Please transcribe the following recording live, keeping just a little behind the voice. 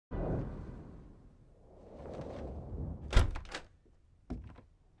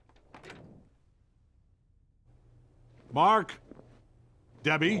Mark?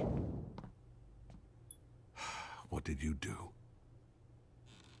 Debbie? What did you do?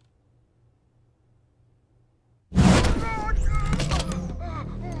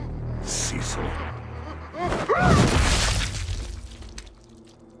 Cecil.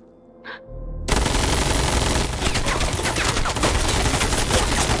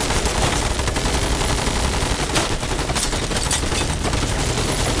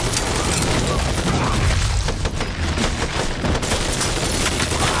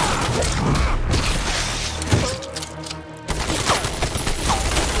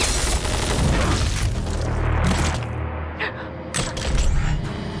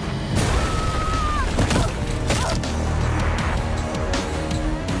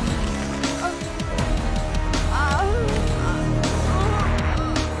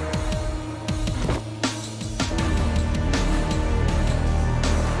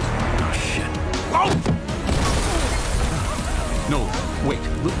 No, wait.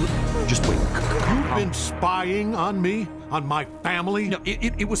 Just wait. You've been spying on me? On my family? No,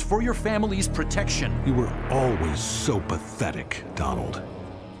 it was for your family's protection. You were always so pathetic, Donald.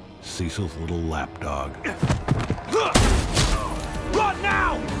 Cecil's little lapdog. Run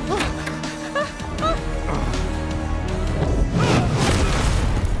now!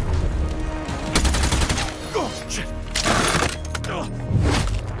 Oh, shit.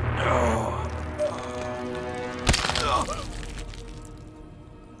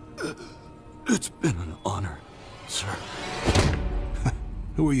 It's been an honor, sir.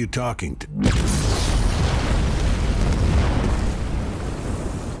 Who are you talking to?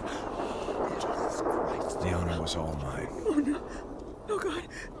 The honor was all mine. Oh, no. Oh, God.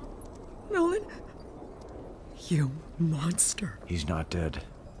 Nolan? You monster. He's not dead.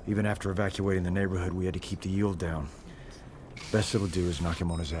 Even after evacuating the neighborhood, we had to keep the yield down. Best it'll do is knock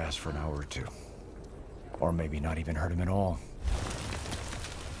him on his ass for an hour or two. Or maybe not even hurt him at all.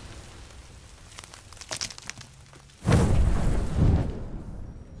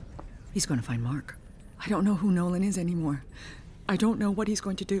 He's going to find Mark. I don't know who Nolan is anymore. I don't know what he's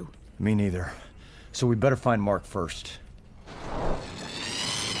going to do. Me neither. So we better find Mark first.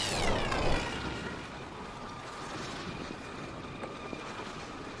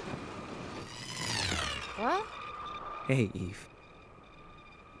 What? Hey, Eve.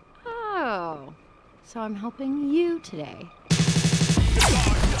 Oh, so I'm helping you today.